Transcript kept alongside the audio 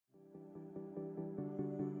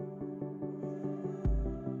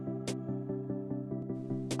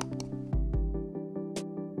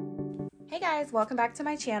Hey guys, welcome back to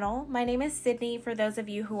my channel. My name is Sydney for those of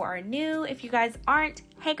you who are new. If you guys aren't,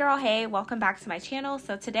 hey girl, hey, welcome back to my channel.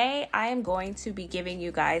 So today I am going to be giving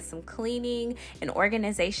you guys some cleaning and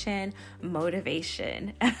organization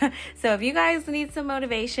motivation. So if you guys need some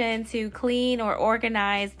motivation to clean or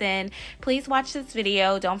organize, then please watch this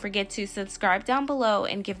video. Don't forget to subscribe down below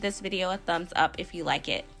and give this video a thumbs up if you like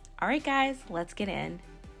it. All right guys, let's get in.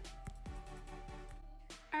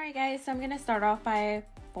 All right guys, so I'm gonna start off by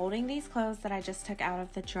folding these clothes that I just took out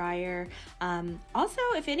of the dryer. Also,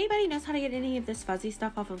 if anybody knows how to get any of this fuzzy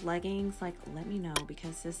stuff off of leggings, like let me know,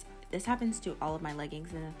 because this happens to all of my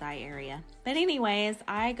leggings in the thigh area. But anyways,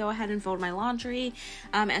 I go ahead and fold my laundry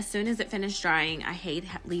as soon as it finished drying. I hate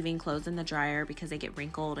leaving clothes in the dryer because they get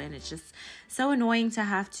wrinkled, and it's just so annoying to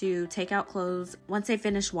have to take out clothes once they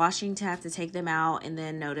finish washing, to have to take them out and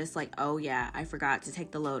then notice like, oh yeah, I forgot to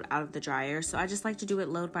take the load out of the dryer. So I just like to do it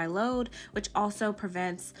load by load, which also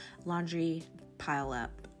prevents laundry pile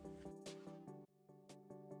up.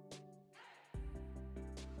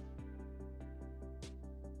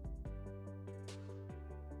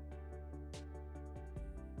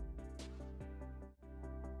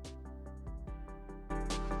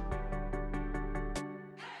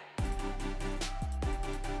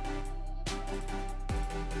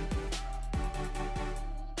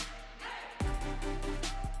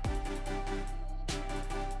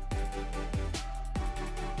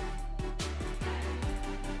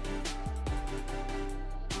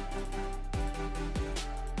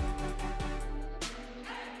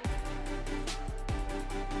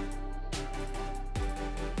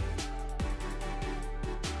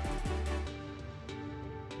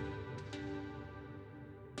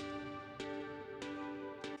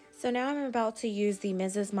 So now I'm about to use the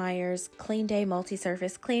Mrs. Meyers Clean Day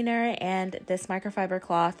Multi-Surface Cleaner and this microfiber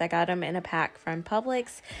cloth. I got them in a pack from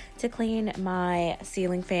Publix to clean my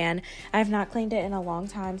ceiling fan. I have not cleaned it in a long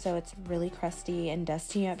time, so it's really crusty and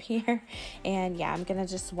dusty up here. And yeah, I'm gonna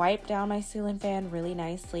just wipe down my ceiling fan really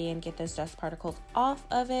nicely and get those dust particles off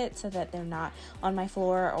of it so that they're not on my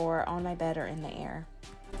floor or on my bed or in the air.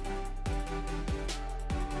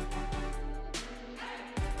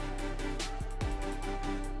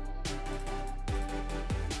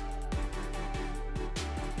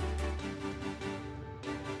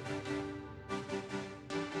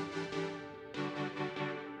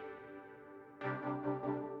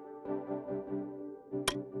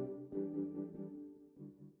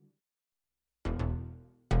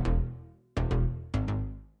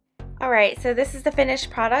 Alright, so this is the finished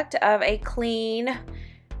product of a clean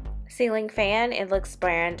ceiling fan. It looks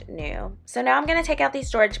brand new. So now I'm going to take out these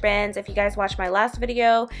storage bins. If you guys watched my last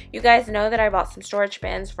video, you guys know that I bought some storage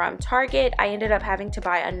bins from Target. I ended up having to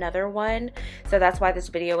buy another one, so that's why this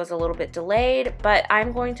video was a little bit delayed. But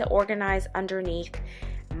I'm going to organize underneath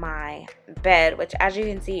my bed, which as you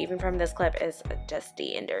can see even from this clip is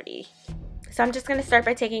dusty and dirty. So I'm just going to start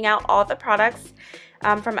by taking out all the products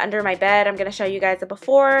from under my bed. I'm going to show you guys a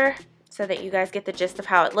before so that you guys get the gist of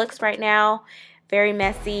how it looks right now. Very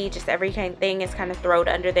messy, just everything is kind of thrown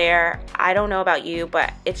under there. I don't know about you,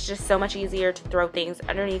 but it's just so much easier to throw things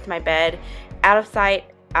underneath my bed, out of sight,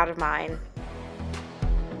 out of mind.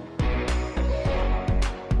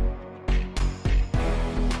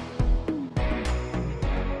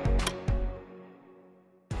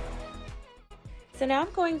 So now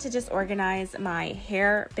I'm going to just organize my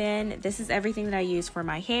hair bin. This is everything that I use for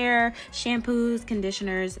my hair: shampoos,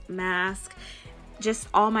 conditioners, mask, just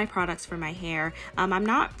all my products for my hair. I'm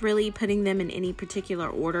not really putting them in any particular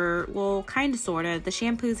order. Well, kind of, sort of. The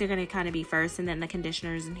shampoos are going to kind of be first, and then the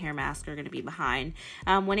conditioners and hair masks are going to be behind.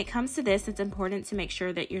 When it comes to this, it's important to make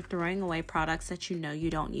sure that you're throwing away products that you know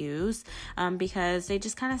you don't use, because they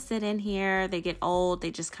just kind of sit in here. They get old.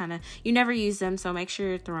 They just kind of, you never use them, so make sure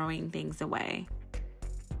you're throwing things away.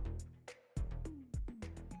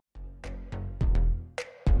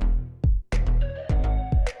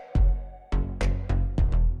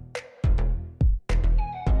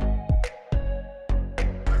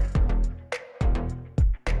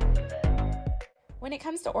 When it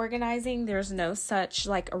comes to organizing, there's no such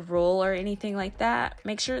like a rule or anything like that.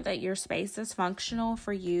 Make sure that your space is functional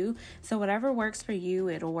for you. So whatever works for you,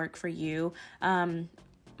 it'll work for you.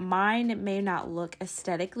 Mine may not look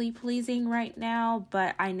aesthetically pleasing right now,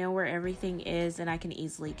 but I know where everything is and I can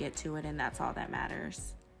easily get to it, and that's all that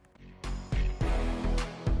matters.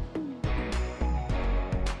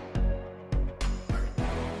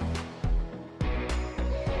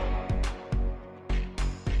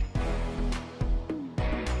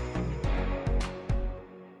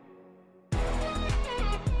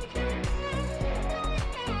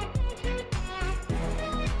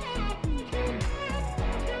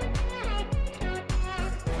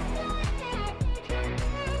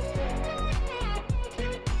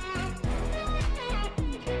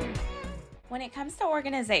 When it comes to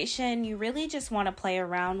organization, you really just want to play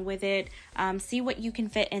around with it. See what you can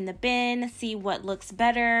fit in the bin, see what looks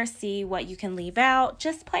better, see what you can leave out.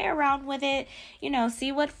 Just play around with it,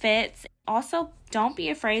 see what fits. Also, don't be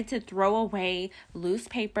afraid to throw away loose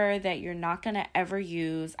paper that you're not going to ever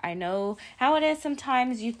use. I know how it is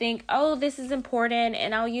sometimes. You think, oh, this is important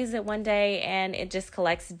and I'll use it one day, and it just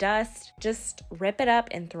collects dust. Just rip it up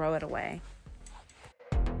and throw it away.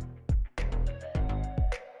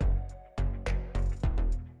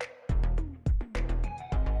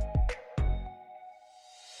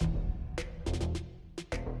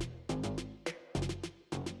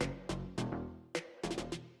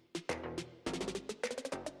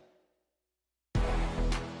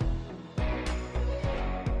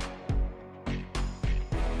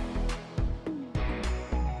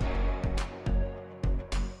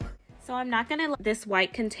 So I'm not going to let this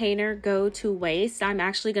white container go to waste. I'm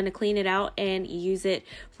actually going to clean it out and use it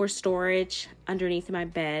for storage underneath my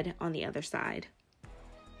bed on the other side.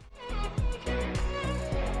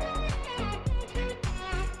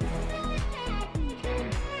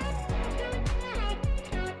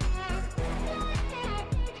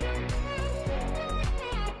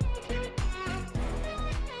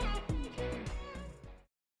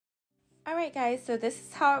 Alright guys, so this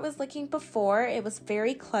is how it was looking before. It was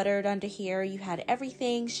very cluttered under here. You had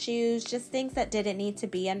everything, shoes, just things that didn't need to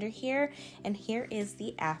be under here. And here is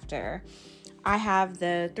the after. I have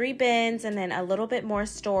the 3 bins and then a little bit more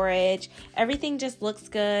storage. Everything just looks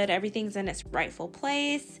good. Everything's in its rightful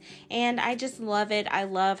place. And I just love it. I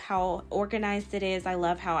love how organized it is. I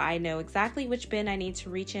love how I know exactly which bin I need to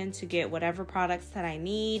reach in to get whatever products that I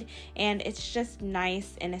need. And it's just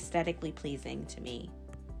nice and aesthetically pleasing to me.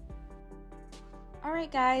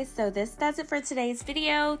 Alright guys, so this does it for today's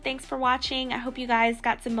video. Thanks for watching. I hope you guys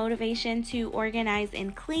got some motivation to organize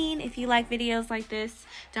and clean. If you like videos like this,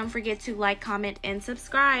 don't forget to like, comment, and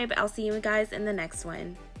subscribe. I'll see you guys in the next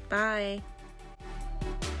one. Bye.